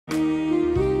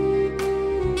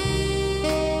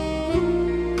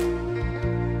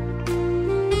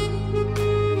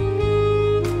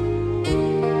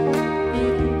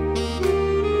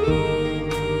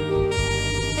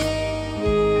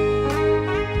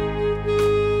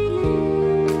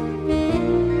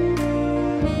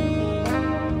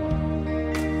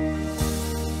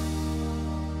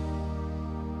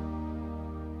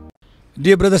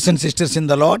Dear brothers and sisters in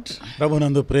the Lord,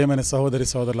 ప్రభునందు ప్రియమైన సహోదరి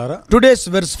సహోదరులారా, today's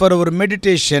verse for our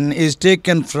meditation is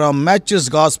taken from Matthew's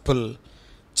Gospel,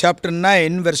 chapter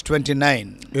 9, verse 29.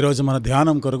 ఈ రోజు మన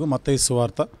ధ్యానం కొరకు మత్తయి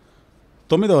సువార్త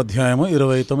 9వ అధ్యాయము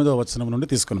 29వ వచనం నుండి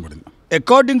తీసుకొనబడింది.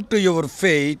 According to your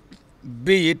faith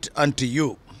be it unto you.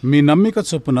 మీ నమ్మిక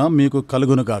చొప్పున మీకు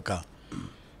కలుగును గాక.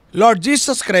 Lord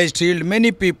Jesus Christ healed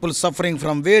many people suffering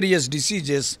from various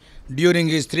diseases during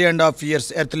his 3.5 years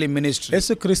earthly ministry.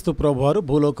 యేసుక్రీస్తు ప్రభువారు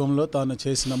భూలోకంలో తాను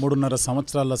చేసిన 3.5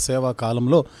 సంవత్సరాల సేవా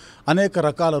కాలంలో అనేక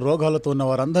రకాల రోగాలతో ఉన్న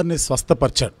వారందరినీ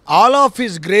స్వస్థపరిచాడు. All of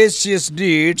his gracious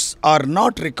deeds are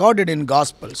not recorded in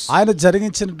Gospels. ఆయన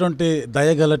జరిగించినటువంటి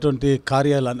దయగలటువంటి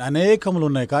కార్యాలు అనేకములు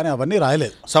ఉన్నాయి, కానీ అవన్నీ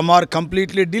రాయలేదు. Some are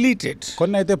completely deleted.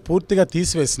 కొన్ని అయితే పూర్తిగా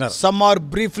తీసివేసినారు. Some are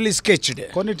briefly sketched.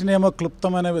 కొన్నిటినేమో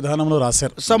క్లుప్తమైన విధానంలో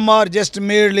రాశారు. Some are just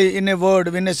merely in a word,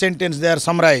 in a sentence they are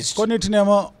summarized.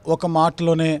 కొన్నిటినేమో ఒక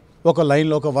మాటలోనే ఒక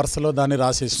లైన్లో ఒక వరుసలో దాన్ని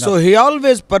రాసేసినారు. So he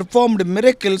always performed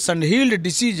miracles and healed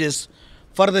diseases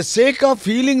for the sake of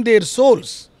healing their souls.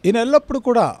 ఈయన ఎల్లప్పుడూ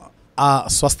కూడా ఆ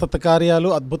స్వస్థత కార్యాలు,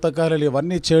 అద్భుత కార్యాలు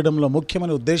ఇవన్నీ చేయడంలో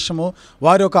ముఖ్యమైన ఉద్దేశము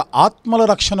వారి యొక్క ఆత్మల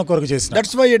రక్షణ కొరకు చేసిన.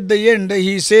 That's why at the end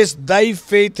he says thy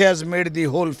faith has made the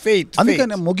whole faith.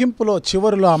 అందుకని ముగింపులో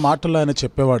చివరిలో ఆ మాటలో ఆయన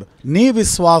చెప్పేవాడు, నీ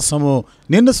విశ్వాసము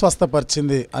నిన్ను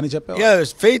స్వస్థపరిచింది అని చెప్పేవాడు.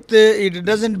 Yes, faith it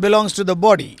doesn't belongs to the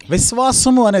body.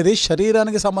 విశ్వాసము అనేది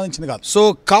శరీరానికి సంబంధించింది కాదు. So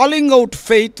calling out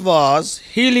faith was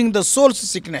healing the soul's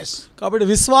sickness. కాబట్టి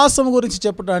విశ్వాసం గురించి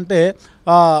చెప్పడం అంటే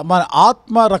మన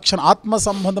ఆత్మ రక్షణ, ఆత్మ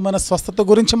సంబంధమైన స్వస్థత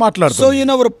గురించి మాట్లాడుతాం. So in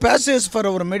our passage for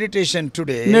our meditation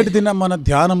today, నేటి దినం మన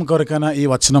ధ్యానం కొరకైన ఈ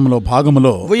వచనంలో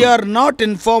భాగములో we are not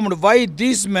informed why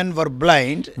these men were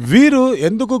blind. వీరు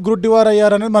ఎందుకు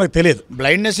గుడ్డివారయ్యారనేది మనకు తెలియదు.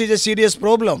 Blindness is a serious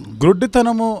problem.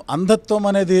 గుడ్డితనము, అంధత్వం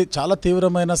అనేది చాలా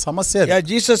తీవ్రమైన సమస్య. Yeah,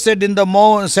 Jesus said in the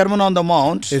Sermon on the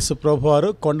Mount, యేసు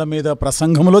ప్రభువారు కొండ మీద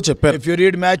ప్రసంగములో చెప్పారు. if you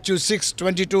read Matthew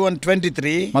 6:22 and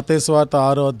 23, మత్తయి సువార్త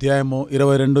 6వ అధ్యాయము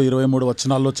 22, 23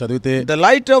 వచనాల్లో చదివితే, the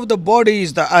light of the body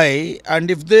is the eye, and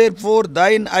if therefore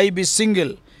thine eye be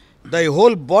single, thy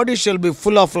whole body shall be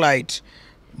full of light.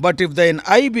 But if thine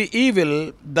eye be evil,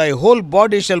 thy whole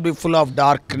body shall be full of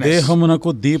darkness.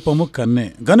 దేహమునకు దీపము కన్నే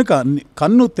గనుక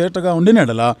కన్ను తేటగా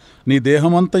ఉండినెడల నీ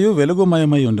దేహమంతయు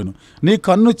వెలుగుమయమై ఉండును. నీ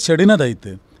కన్ను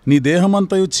చెడినదైతే నీ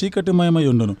దేహమంతయు చీకటిమయమై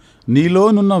ఉండును.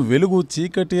 నీలోనున్న వెలుగు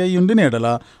చీకటి అయి ఉండినెడల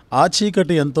ఆ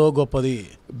చీకటి ఎంతో గొప్పది.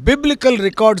 Biblical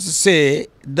records say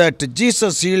that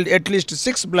Jesus healed at least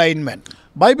 6 blind men.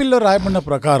 బైబిల్లో రాయబడిన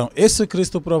ప్రకారం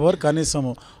యేసుక్రీస్తు ప్రభువారు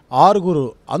కనీసము 6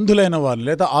 అంధులైన వారు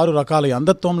లేదా 6 రకాల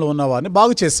అంధత్వంలో ఉన్న వారిని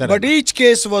బాగు చేశారు. But each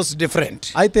case was different.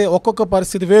 అయితే ఒక్కొక్క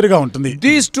పరిస్థితి వేరుగా ఉంటుంది.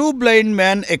 These 2 blind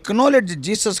men acknowledged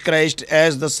Jesus Christ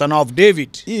as the son of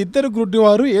David. ఈ ఇద్దరు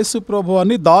గుడ్డివారు యేసు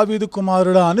ప్రభువాన్ని దావీదు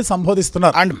కుమారుడా అని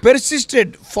సంబోధిస్తున్నారు. And persisted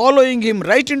following him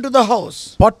right into the house.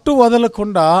 పట్టు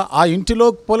వదలకుండా ఆ ఇంటిలో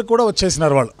కూడా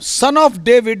వచ్చేసినారు వాళ్ళు. Son of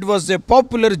David was a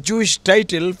popular Jewish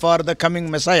title for the coming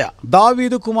Messiah.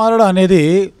 దావీదు కుమారుడు అనేది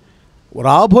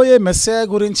రాబోయే మెస్సయా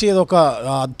గురించి ఒక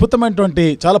అద్భుతమైనటువంటి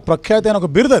చాలా ప్రఖ్యాతైన ఒక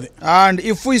బిరుదు అది. And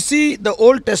if we see the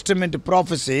Old Testament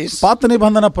prophecies, పాత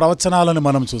నిబంధన ప్రవచనాలను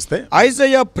మనం చూస్తే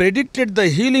Isaiah predicted the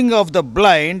healing of the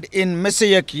blind in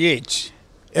Messianic age.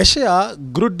 యెషయా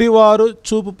గ్రుడ్డివారు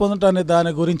చూపు పొందటాన్ని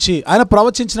దాని గురించి ఆయన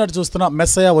ప్రవచించినట్టు చూస్తున్న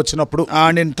మెస్సయా వచ్చినప్పుడు.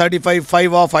 And in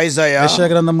 35:5 of Isaiah, యెషయా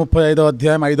గ్రంథం 35వ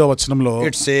అధ్యాయం 5వ వచనంలో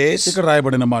it says, ఇక్కడ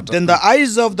రాయబడిన మాట, then the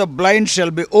eyes of the blind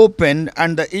shall be opened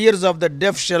and the ears of the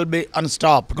deaf shall be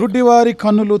unstopped. గ్రుడ్డివారి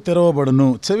కన్నులు తెరవబడును,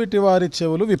 చెవిటివారి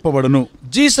చెవులు విప్పబడును.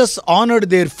 Jesus honored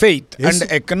their faith and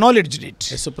acknowledged it.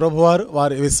 యేసు ప్రభువారు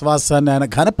వారి విశ్వాసాన్ని ఆయన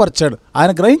ఘనపరిచాడు,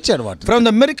 ఆయన గ్రహించాడు వాటిని. From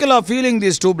the miracle of healing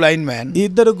these 2 blind men, ఈ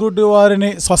ఇద్దరు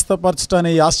గుడ్డివారిని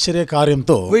స్వస్థపరచటానికి ఆశ్చర్య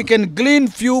కార్యంతో we can glean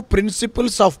few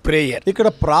principles of prayer. ఇక్కడ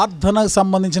ప్రార్థనకు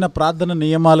సంబంధించిన ప్రార్థన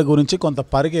నియమాల గురించి కొంత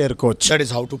పరిగె ఏరుకోవచ్చు. That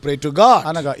is how to pray to God.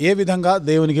 అనగా ఏ విధంగా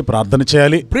దేవునికి ప్రార్థన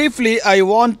చేయాలి. Briefly, I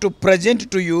want to present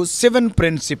to you 7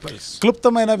 principles.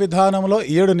 క్లుప్తమైన విధానంలో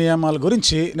 7 నియమాల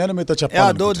గురించి నేను మీతో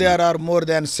చెప్పాలి. Though there are more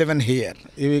than 7 here.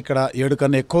 ఇవి ఇక్కడ 7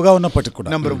 కన్నా ఎక్కువగా ఉన్నప్పటికీ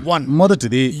కూడా. Number 1,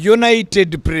 మొదటిది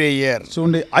united prayer.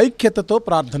 చూడండి, ఐక్యతతో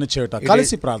ప్రార్థన చేయట,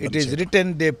 కలిసి ప్రార్థన It is చేయట.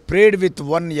 written they prayed with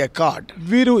one accord.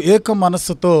 వీరు ఏక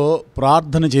మనస్సుతో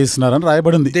ప్రార్థన చేసినారని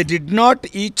రాయబడింది. They did not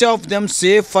each of them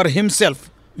say for himself.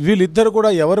 వీళ్ళిద్దరు కూడా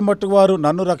ఎవరి మట్టుకు వారు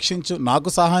నన్ను రక్షించు, నాకు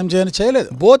సహాయం చేయని చేయలేదు.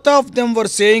 Both of them were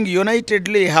saying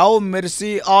unitedly, have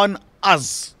mercy on us.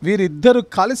 వీరిద్దరు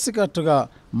కలిసికట్టుగా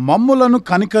మమ్ములను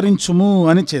కనికరించుము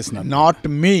అని చేసినారు. Not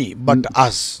me but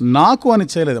us. నాకు అని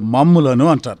చేయలేదు, మమ్ములను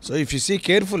అంటారు. So if you see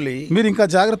carefully, మీరు ఇంకా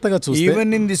జాగ్రత్తగా చూస్తే even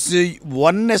in this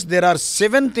oneness there are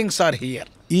 7 things are here.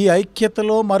 ఈ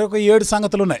ఐక్యతలో మరొక 7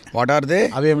 సంగతులు ఉన్నాయి. What are they?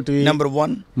 అవేమిటి? Number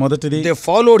 1, మొదటిది, they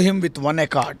followed him with one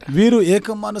accord. వీరు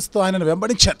ఏక మనసుతో ఆయనను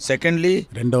వెంబడించారు. Secondly,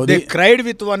 రెండవది, they cried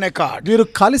with one accord. వీరు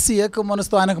కలిసి ఏక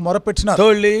మనసుతో ఆయనకు మొరపెట్టినారు.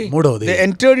 Thirdly, మూడవది, they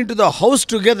entered into the house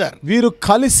together. వీరు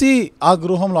కలిసి ఆ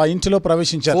గృహంలో ఆ ఇంటిలో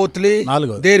ప్రవేశించారు. Fourthly,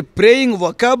 నాలుగవది, their praying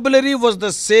vocabulary was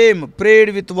the same,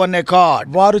 prayed with one accord.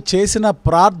 వారు చేసిన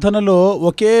ప్రార్థనలో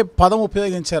ఒకే పదం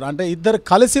ఉపయోగించారు. అంటే ఇద్దరు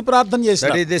కలిసి ప్రార్థన That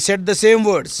చేశారు. is, they said the same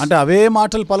words. అంటే అవే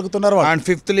మాటలు పలుకుతున్నారు వాళ్ళు. And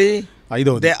fifthly,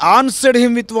 ఐదవది, they answered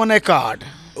him with one accord.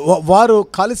 వారు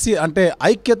కలిసి అంటే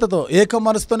ఐక్యతతో ఏక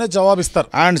మనసుతోనే జవాబిస్తారు.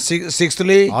 And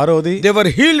sixthly, ఆరవది, they were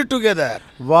healed together.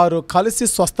 వారు కలిసి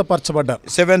స్వస్థపరచబడ్డారు.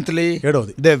 Seventhly,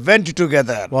 ఏడవది, they went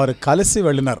together. వారు కలిసి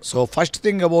వెళ్ళినారు. So first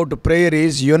thing about prayer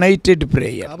is united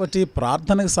prayer. కాబట్టి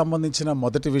ప్రార్థనకు సంబంధించిన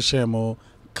మొదటి విషయము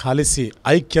కలిసి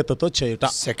ఐక్యతతో చేయుట.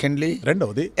 Secondly,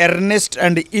 రెండవది, earnest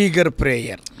and eager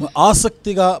prayer.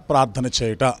 ఆసక్తిగా ప్రార్థన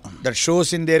చేయుట. That shows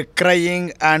in their crying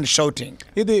and shouting.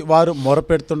 ఇది వారు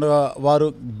మొరపెడుతుండగా వారు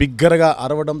బిగ్గరగా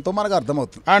అరవడంతో మనకు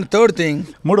అర్థమవుతుంది. And third thing,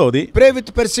 మూడవది, pray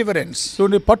with perseverance.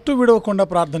 చూడండి, పట్టు విడవకుండా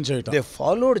ప్రార్థన చేయుట. They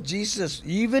followed Jesus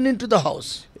even into the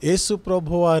house. యేసు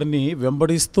ప్రభు వారిని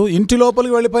వెంబడిస్తూ ఇంటి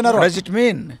లోపలికి వెళ్ళిపోయినారు. What does it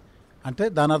mean? అంటే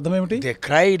దాని అర్థం ఏమిటి? They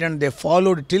cried and they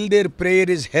followed till their prayer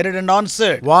is heard and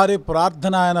answered. వారి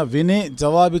ప్రార్థన ఆయన విని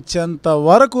జవాబిచ్చేంత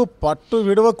వరకు పట్టు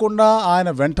విడవకుండా ఆయన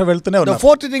వెంట వెళ్తూనే The ఉన్నారు.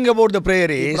 fourth thing about the prayer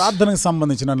is ప్రార్థనకు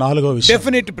సంబంధించిన నాలుగో విషయం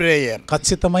definite prayer.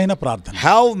 ఖచ్చితమైన ప్రార్థన.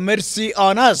 Have mercy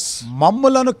on us.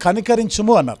 మమ్ములను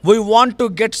కనికరించుము అన్నారు. We want to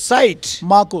get sight.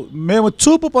 మేము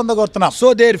చూపు పొందగోరుతున్నాం.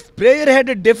 So their prayer had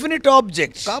a definite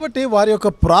object. కాబట్టి వారి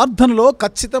యొక్క ప్రార్థనలో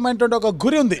ఖచ్చితమైనటువంటి ఒక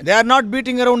గురి ఉంది. They are not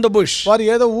beating around the bush. వారు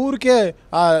ఏదో ఊరికే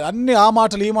అన్ని ఆ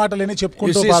మాటలు ఈ మాటలు అని You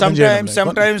చెప్పుకుంటూ see, ప్రార్థన చేయడం లేదు.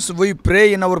 sometimes we pray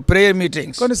in our prayer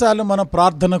meetings. కొన్నిసార్లు మనం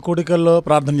ప్రార్థన కూడికల్లో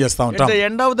ప్రార్థన చేస్తా At ఉంటాం. the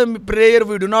end of the prayer,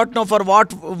 we do not know for what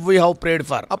we have prayed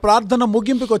for. ఆ ప్రార్థన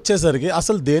ముగింపుకి వచ్చేసరికి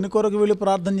అసలు దేని కొరకు వీళ్ళు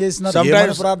ప్రార్థన చేసినారు,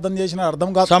 ఏమని ప్రార్థన చేసినా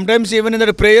అర్థం కాదు. Sometimes even in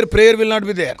that prayer will not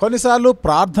be there. కొన్నిసార్లు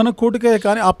ప్రార్థన కూడికే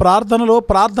కానీ ఆ ప్రార్థనలో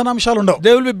ప్రార్థనాంశాలు ఉండవు.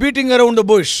 They will be beating around the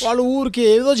bush. వాళ్ళు ఊరికి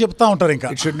ఏదో చెప్తా ఉంటారు.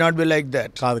 ఇంకా It should not be like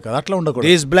that. కాదు కదా, అట్లా ఉండకూడదు.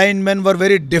 These blind men were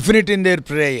very definite in their ఈ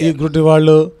prayer. గుడ్డి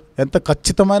వాళ్ళు ఎంత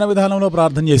ఖచ్చితమైన విధానంలో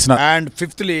ప్రార్థన చేసినారు. And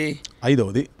fifthly,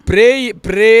 ఐదవది,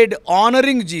 prayed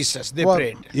honoring Jesus. They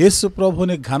prayed. యేసు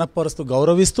ప్రభుని ఘనపరుస్తూ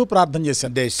గౌరవిస్తూ ప్రార్థన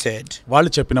చేశారు. They said, వాళ్ళు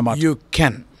చెప్పిన మాట, you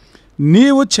can.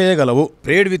 నీవు చేయగలవు.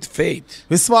 Prayed with faith.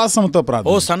 విశ్వాసంతో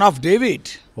ప్రార్థన. Oh, son of David.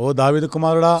 ఓ దావీదు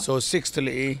కుమారుడా. So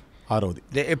sixthly, ఆరవది,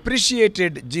 they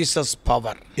appreciated Jesus'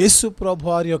 power. యేసు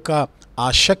ప్రభు వారి యొక్క ఆ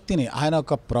శక్తిని, ఆయన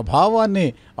యొక్క ప్రభావాన్ని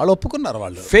వాళ్ళు ఒప్పుకున్నారు.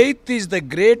 వాళ్ళు Faith is the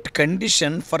great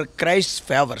condition for Christ's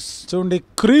favors. చూడండి,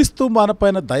 క్రీస్తు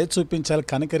మనపైన దయ చూపించాలి,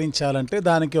 కనికరించాలంటే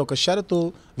దానికి ఒక షరతు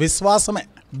విశ్వాసమే.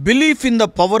 Belief in the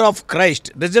power of Christ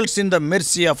results in the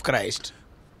mercy of Christ.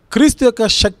 క్రీస్తు యొక్క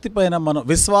శక్తి పైన మనం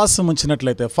విశ్వాసం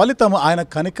ఉంచినట్లయితే ఫలితం ఆయన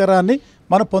కనికరాన్ని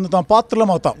మనం పొందుతాం, పాత్రలం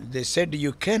అవుతాం. They said,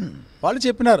 you can. వాళ్ళు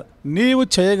చెప్పినారు, నీవు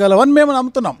చేయగలవని మేము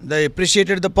నమ్ముతున్నాం. They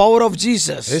appreciated the power of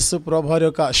Jesus. యేసు ప్రభువారి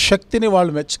యొక్క శక్తిని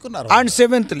వాళ్ళు మెచ్చుకున్నారు. And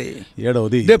seventhly,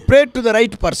 ఏడవది, they prayed to the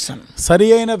right person. సరి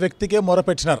అయిన వ్యక్తికే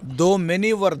మొరపెట్టినారు. Though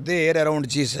many were there around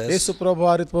Jesus, యేసు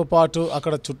ప్రభువారితో పాటు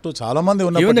అక్కడ చుట్టూ చాలా మంది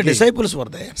even the ఉన్నారు, disciples were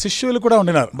there, శిష్యులు కూడా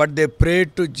ఉండినారు. but they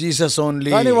prayed to Jesus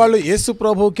only. కానీ వాళ్ళు యేసు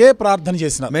ప్రభువుకే ప్రార్థన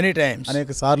చేసినారు. Many times.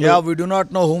 అనేక సార్లు Yeah, we do not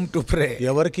know whom to pray.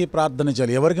 ఎవరికి ప్రార్థన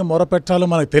చేయాలి, ఎవరికి మొరపెట్టాలో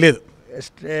మనకు తెలియదు.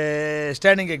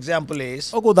 Standing example is,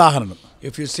 ఒక ఉదాహరణ,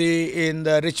 if you see in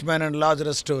the rich man and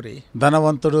Lazarus story,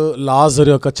 ధనవంతుడు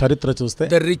లాజరు యొక్క చరిత్ర చూస్తే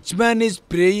the rich man is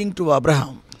praying to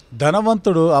Abraham.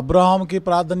 ధనవంతుడు అబ్రహాముకి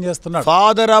ప్రార్థన చేస్తున్నాడు.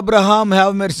 Father Abraham,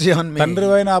 have mercy on me.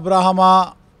 తండ్రి అయిన అబ్రహామా,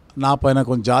 నా పైన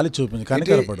కొంచెం జాలి చూపించు,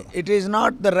 కనికరపడు. It is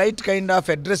not the right kind of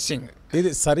addressing.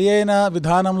 ఇది సరి అయిన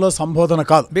విధానంలో సంబోధన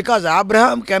కాదు. Because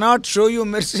Abraham cannot show you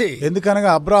mercy. ఎందుకనగా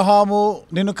అబ్రహాము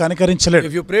నిన్ను కనికరించలేడు.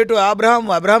 If you pray to Abraham,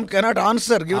 Abraham cannot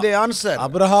answer, give the answer.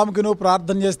 అబ్రహాముకి నువ్వు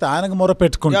ప్రార్థన చేస్తే ఆయనకు మొర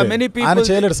పెట్టుకుంటే ఆయన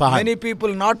చేయలేడు సహాయం. Many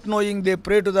people not knowing, they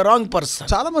pray to the wrong person.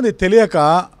 చాలా మంది తెలియక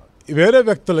వేరే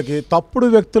వ్యక్తులకి, తప్పుడు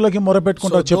వ్యక్తులకి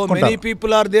మొరపెట్టుకుంటారు, చెప్పుకుంటారు. Many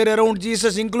people are there around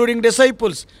Jesus, including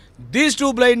disciples. These two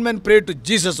blind men prayed to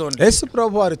Jesus only. యేసు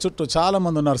ప్రభు వారి చుట్టూ చాలా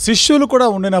మంది ఉన్నారు, శిష్యులు కూడా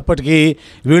ఉండినప్పటికీ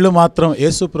వీళ్ళు మాత్రం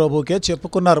యేసు ప్రభుకే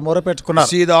చెప్పుకున్నారు, మొరపెట్టుకున్నారు.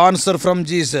 See the answer from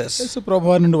Jesus. యేసు ప్రభు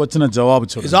వారి నుండి వచ్చిన జవాబు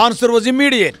చూడండి. His answer was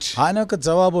immediate. ఆయన యొక్క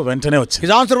జవాబు వెంటనే వచ్చింది.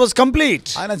 His answer was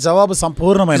complete. ఆయన జవాబు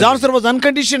సంపూర్ణమైనది. His answer was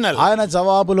unconditional. ఆయన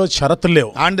జవాబులో షరతులు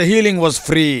లేవు. And the healing was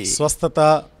free. స్వస్థత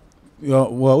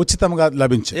ఉచితంగా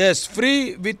లభించింది. Yes, free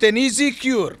with an easy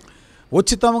cure.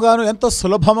 ఉచితంగాను ఎంతో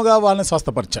సులభముగా వాళ్ళని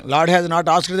స్వస్థపరిచాడు. Lord has not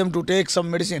asked them to take some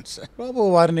medicines. ప్రభు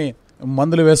వారిని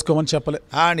మందులు వేసుకోమని చెప్పలే.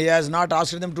 And he has not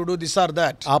asked them to do this or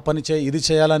that. ఆ పని చేయి, ఇది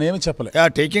చేయాలని ఏమి చెప్పలే. Yeah,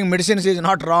 taking medicines is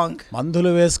not wrong.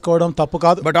 మందులు వేసుకోవడం తప్పు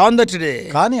కాదు. But on that day,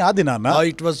 కానీ ఆ దినాన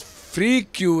it was free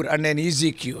cure and an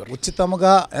easy cure.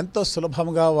 ఉచితముగా ఎంతో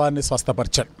సులభంగా వారిని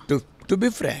స్వస్థపరిచాడు. To be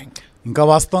frank, ఇంకా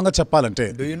వాస్తవంగా చెప్పాలంటే,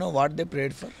 do you know what they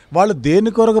prayed for? వాళ్ళు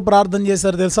దేని కొరకు ప్రార్థన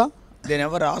చేశారు తెలుసా? They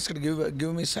never asked,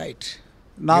 give me sight.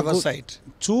 నాకు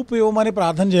చూపు ఇవ్వమని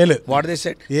ప్రార్థన చేయలేదు. What they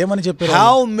said? ఏమని చెప్పారు?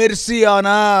 Have mercy on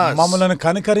us. మమ్మల్ని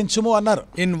కనికరించుము అన్నారు.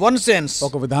 In one sense,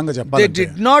 ఒక విధంగా చెప్పాలంటే, they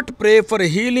did not pray for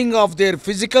healing of their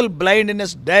physical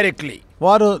blindness directly.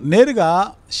 వారు నేరుగా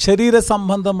శరీర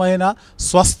సంబంధమైన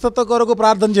స్వస్థత కొరకు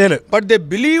ప్రార్థన చేయలేదు. But they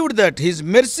believed that his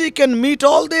mercy can meet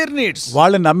all their needs.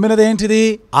 వాళ్ళు నమ్మినది ఏంటిది?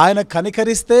 ఆయన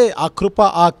కనికరిస్తే ఆ కృప,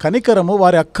 ఆ కనికరము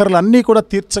వారి అక్కర్లన్నీ కూడా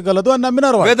తీర్చగలదు అని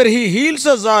నమ్మినారు. Whether he heals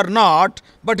us or not,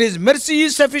 but his mercy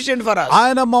is sufficient for us.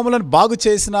 ఆయన మమ్మల్ని బాగు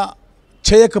చేసినా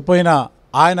చేయకపోయినా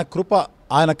ఆయన కృప,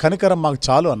 ఆయన కనికరం మాకు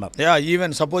చాలు అన్నారు. Yeah, even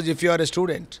suppose if you are a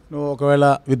student, నువ్వు ఒకవేళ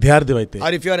విద్యార్థి అయితే,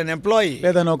 or if you are an employee,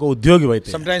 లేదా ఒక ఉద్యోగి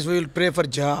అయితే, sometimes we will pray for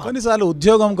job. కొన్నిసార్లు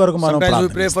ఉద్యోగం కొరకు మనం ప్రార్థన చేస్తాం.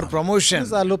 Sometimes we pray for promotion.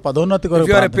 కొన్నిసార్లు పదోన్నతి కొరకు.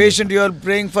 If you are a patient, you are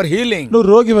praying for healing. నువ్వు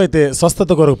రోగి అయితే స్వస్థత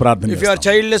కొరకు ప్రార్థన చేస్తావు. If you are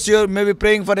childless, you may be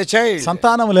praying for a child.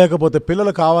 సంతానం లేకపోతే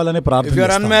పిల్లలు కావాలని ప్రార్థన చేస్తావు. If you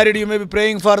are చేస్తావు. unmarried, you may be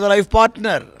praying for the life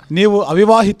partner. నీవు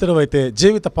అవివాహితుడు అయితే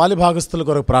జీవిత పాలిభాగస్తుల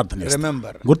కొరకు ప్రార్థన చేస్తావు.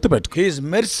 Remember, గుర్తుపెట్టుకో, his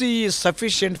mercy is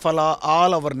sufficient for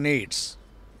all our needs.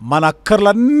 మన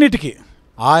అక్కర్లన్నిటికీ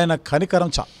ఆయన కనికరం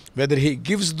చాలు. Whether he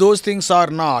gives those things or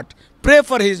not, pray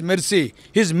for his mercy.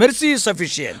 His mercy is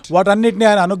sufficient. వాటన్నిటిని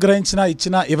ఆయన అనుగ్రహించినా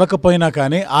ఇచ్చినా ఇవ్వకపోయినా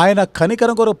కానీ ఆయన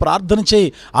కనికరం కొరకు ప్రార్థన చేయి.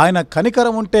 ఆయన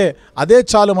కనికరం ఉంటే అదే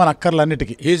చాలు మన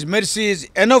అక్కర్లన్నిటికీ. His mercy is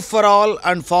enough for all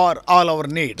and for all our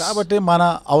needs. కాబట్టి మన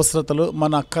అవసరతలు,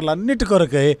 మన అక్కర్లన్నిటి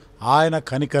కొరకై ఆయన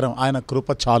కనికరం, ఆయన కృప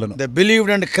చాలును. They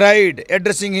believed and cried,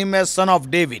 addressing him as son of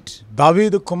David.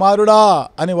 దావీదు కుమారుడా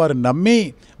అని వారు నమ్మి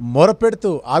మొరపెడుతూ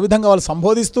ఆ విధంగా వాళ్ళు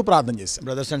సంబోధిస్తూ ప్రార్థన చేశారు.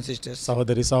 Brothers and sisters,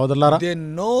 సహోదరి సహోదరులారా, they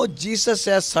know Jesus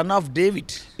as son of David.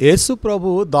 యేసు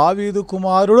ప్రభు దావీదు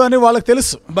కుమారుడు అని వాళ్ళకి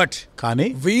తెలుసు. But కానీ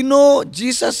we know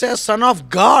Jesus as son of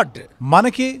God.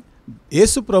 మనకి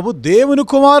యేసు ప్రభు దేవుని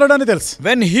కుమారుడు అని తెలుసు.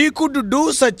 When he could do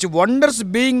such wonders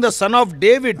being the son of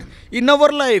David in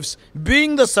our lives,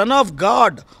 being the son of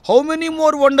God, how many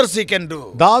more wonders he can do?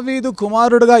 దావీదు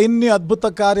కుమారుడుగా ఇన్ని అద్భుత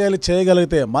కార్యాలు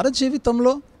చేయగలిగితే మన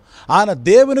జీవితంలో ఆయన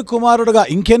దేవుని కుమారుడుగా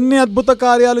ఇంకెన్ని అద్భుత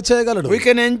కార్యాలు చేయగలడు. We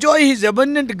can enjoy his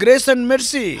abundant grace and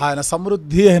mercy. ఆయన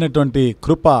సమృద్ధి అయినటువంటి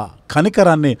కృప,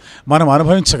 కనికరాన్ని మనం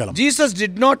అనుభవించగలం. Jesus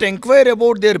did not inquire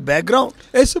about their background.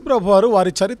 యేసు ప్రభు వారు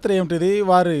వారి చరిత్ర ఏమిటిది,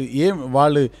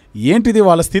 వాళ్ళు ఏంటిది,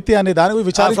 వాళ్ళ స్థితి అనే దాని గురించి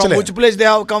విచారించలేదు. Which place they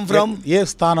have come from, ఏ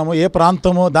స్థానము, ఏ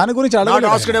ప్రాంతము, దాని గురించి అడగలేదు.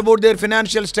 Not asked about their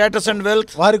financial status and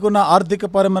wealth. వారికి ఉన్న ఆర్థిక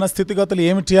పరమైన స్థితిగతులు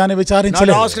ఏమిటి అని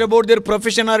విచారించలేదు. Not asked about their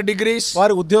profession or degrees.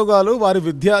 వారి ఉద్యోగాలు, వారి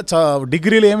విద్య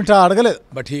డిగ్రీలు ఏమిటా అడగలేదు.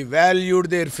 But he valued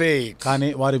their faith. కానీ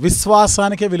వారి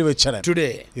విశ్వాసానికే విలువ ఇచ్చారు.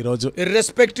 Today, ఈ రోజు,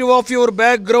 irrespective of your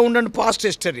background and past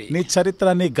history, నీ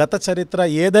చరిత్ర, నీ గత చరిత్ర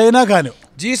ఏదైనా కానీ,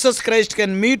 Jesus Christ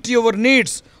can meet your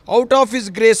needs out of his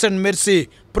grace and mercy,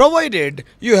 provided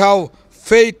you have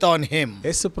faith on him.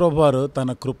 యేసు ప్రభువారు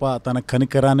తన కృప, తన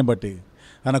కనికరాన్ని బట్టి,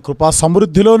 తన కృపా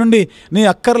సమృద్ధిలో నుండి నీ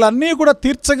అక్కర్లన్నీ కూడా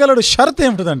తీర్చగలడు. షరతు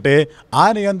ఏమిటంటే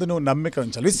ఆయన యందు నువ్వు నమ్మిక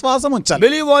ఉంచాలి, విశ్వాసం ఉంచాలి.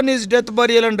 Believe on his death,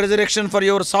 burial and resurrection for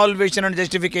your salvation and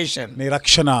justification. నీ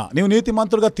రక్షణ, నీవు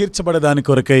నీతిమంతుడుగా తీర్చబడే దాని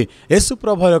కొరకై యేసు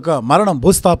ప్రభువు యొక్క మరణం,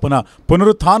 భూస్థాపన,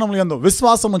 పునరుత్థానముల యందు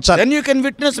విశ్వాసం ఉంచాలి. Then you can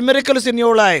witness miracles in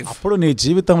your life. అప్పుడు నీ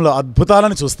జీవితంలో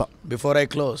అద్భుతాలను చూస్తాం. Before I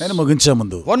close, నేను ముగించే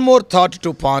ముందు one more thought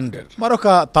to ponder. మరొక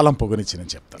తలంపు గురించి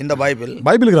నేను చెప్తాను. In the Bible,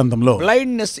 బైబిల్ గ్రంథంలో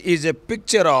blindness is a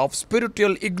picture of spiritual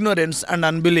ignorance and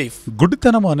unbelief.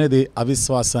 గుడ్డితనము అనేది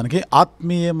అవిశ్వాసానికి,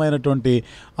 ఆత్మీయమైనటువంటి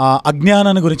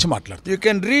అజ్ఞానాన్ని గురించి మాట్లాడుతుంది. You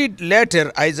can read later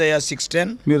Isaiah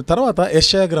 6:10. మీరు తర్వాత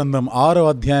యెషయా గ్రంథం 6వ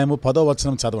అధ్యాయము 10వ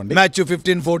వచనం చదవండి. Matthew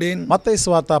 15:14. మత్తయి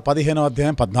సువార్త 15వ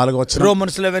అధ్యాయం 14వ వచనం.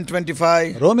 Romans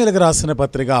 11:25. రోమీయులకు రాసిన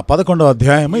పత్రిక 11వ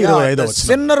అధ్యాయం 25వ వచనం.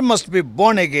 Sinner must be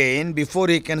born again before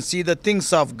he can see the things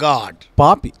of God.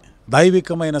 పాపి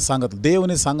దైవికమైన సంగతులు,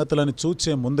 దేవుని సంగతులను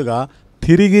చూచే ముందుగా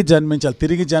తిరిగి జన్మించాలి,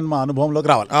 తిరిగి జన్మ అనుభవంలోకి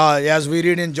రావాలి. As we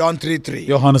read in John 3:3.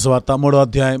 యోహాను సువార్త 3వ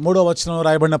అధ్యాయం 3వ వచనంలో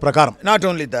రాయబడిన ప్రకారం. Not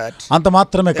only that, అంత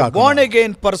మాత్రమే కాదు, born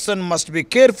again person must be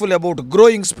careful about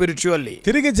growing spiritually.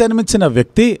 తిరిగి జన్మించిన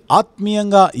వ్యక్తి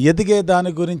ఆత్మీయంగా ఎదిగే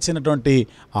దాని గురించినటువంటి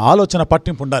ఆలోచన,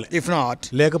 పట్టింపు ఉండాలి. If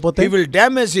not, లేకపోతే he will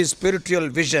damage his spiritual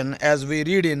vision, as we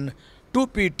read in 2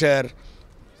 Peter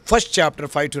 1st chapter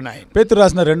 5-9. పేతురు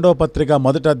రాసిన 2వ పత్రిక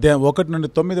 1వ అధ్యాయం 1 నుండి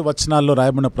 9 వచనాల్లో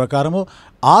రాయబడిన ప్రకారము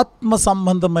ఆత్మ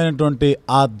సంబంధమైనటువంటి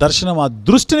ఆ దర్శనం, ఆ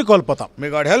దృష్టిని కోల్పోతాం. May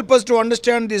God help us to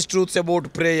understand these truths about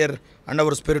prayer and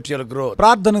our spiritual growth.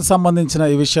 ప్రార్థనకు సంబంధించిన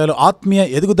ఈ విషయాలు, ఆత్మీయ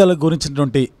ఎదుగుదల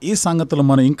గురించినటువంటి ఈ సంగతులు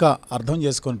మనం ఇంకా అర్థం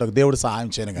చేసుకుంటాం. దేవుడు సహాయం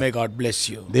చేయను. May God bless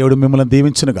you. దేవుడు మిమ్మల్ని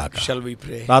దీవించును గాక. Shall we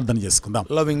pray? ప్రార్థన చేసుకుందాం.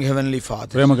 Loving heavenly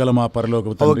Father, ప్రేమగల మా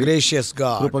పరలోకపు our తండ్రి, gracious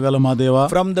God, కృపగల మా దేవా,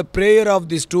 from the prayer of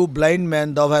these two blind men,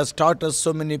 thou hast taught us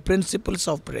so many principles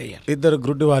of prayer. ఇద్దరు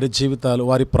గుడ్డి వారి జీవితాలు,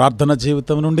 వారి ప్రార్థన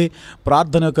జీవితం నుండి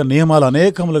ప్రార్థన యొక్క నియమాలు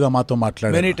అనేకములుగా మాతో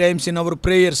మాట్లాడారు. Many times in our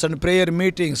prayers and prayer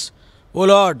meetings, O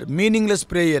Lord, meaningless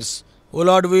prayers, O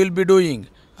Lord, we will be doing,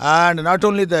 and not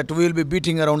only that, we will be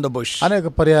beating around the bush. అనేక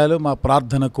పర్యాయాలు మా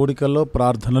ప్రార్థన కూడికల్లో,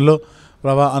 ప్రార్థనలో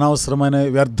ప్రభా అనవసరమైన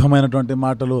వ్యర్థమైనటువంటి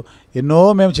మాటలు ఎన్నో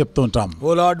మేము చెప్తూ ఉంటాం.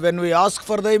 O Lord, when we ask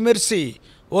for thy mercy,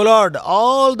 O Lord,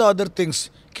 all the other things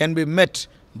can be met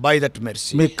by that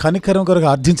mercy. మీ కనికరం కొరకు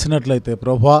అర్జించినట్లయితే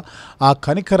ప్రభా, ఆ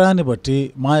కనికరాన్ని బట్టి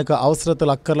మా యొక్క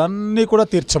అవసరతలు, అక్కర్లన్నీ కూడా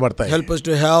తీర్చబడతాయి. Help us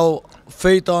to have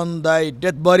faith on thy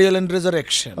death, burial and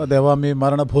resurrection. దేవా, మీ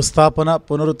మరణ భూస్థాపన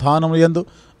పునరుత్థానము యందు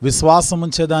విశ్వాసం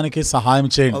ఉంచేదానికి సహాయం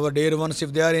చేయండి. Our dear ones,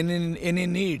 if they are in any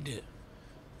need,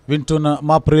 వింటున్న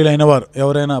మా ప్రియులైన వారు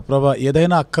ఎవరైనా ప్రభా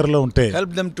ఏదైనా అక్కర్లో ఉంటే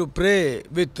help them to pray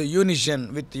with unison,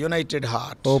 with united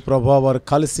heart. ఓ ప్రభా, వారు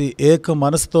కలిసి ఏక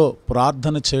మనసుతో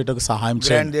ప్రార్థన చేయుటకు సహాయం Grant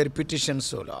చేయండి. their petitions,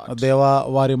 O Lord. దేవా,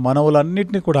 వారి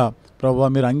మనవులన్నిటిని కూడా ప్రభా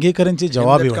మీరు అంగీకరించి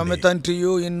జవాబు Him that ఇవ్వండి. cometh unto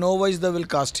you, in no wise thou wilt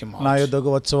cast him నా out. యొద్దకు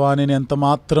వచ్చవాని ఎంత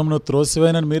మాత్రమును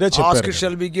త్రోసివేనని మీరే Ask, చెప్పారు. it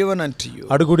shall be given unto you.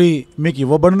 అడుగుడి మీకు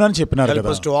ఇవ్వబడునని చెప్పినారు Help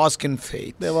కదా. us to ask in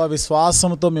faith. దేవా,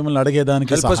 విశ్వాసంతో మిమ్మల్ని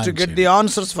అడిగేదానికి Help us to సహాయం get చేయండి. the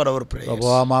answers for our prayers.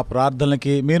 ప్రభా, మా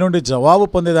ప్రార్థనలకి మీ నుండి జవాబు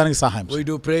పొందేదానికి సహాయం We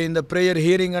చేయండి. do pray in the prayer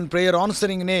hearing and prayer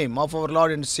answering name of our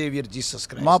Lord and Savior Jesus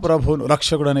Christ. మా ప్రభువును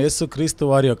రక్షకుడైన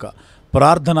యేసుక్రీస్తు వారి యొక్క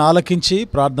ప్రార్థన ఆలకించి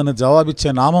ప్రార్థన జవాబిచ్చే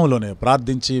నామములోనే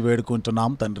ప్రార్థించి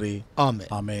వేడుకుంటున్నాం తండ్రి. Amen.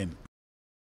 Amen.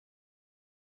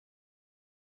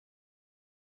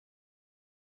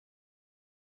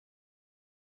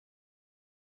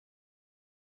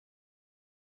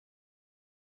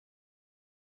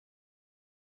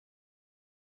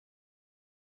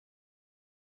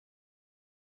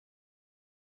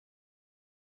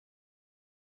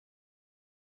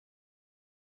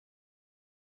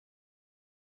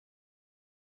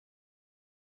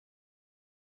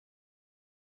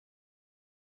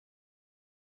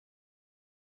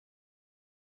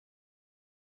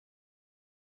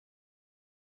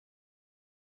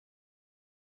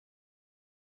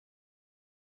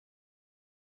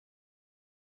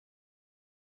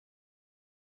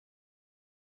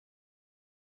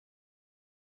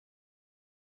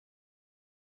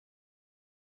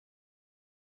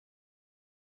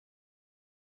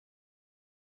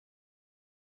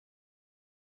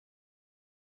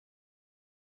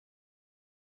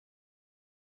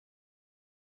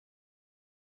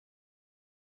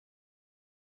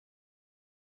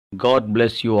 God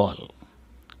bless you all.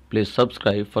 Please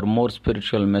subscribe for more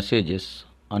spiritual messages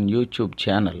on YouTube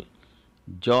channel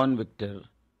John Victor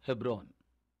Hebron.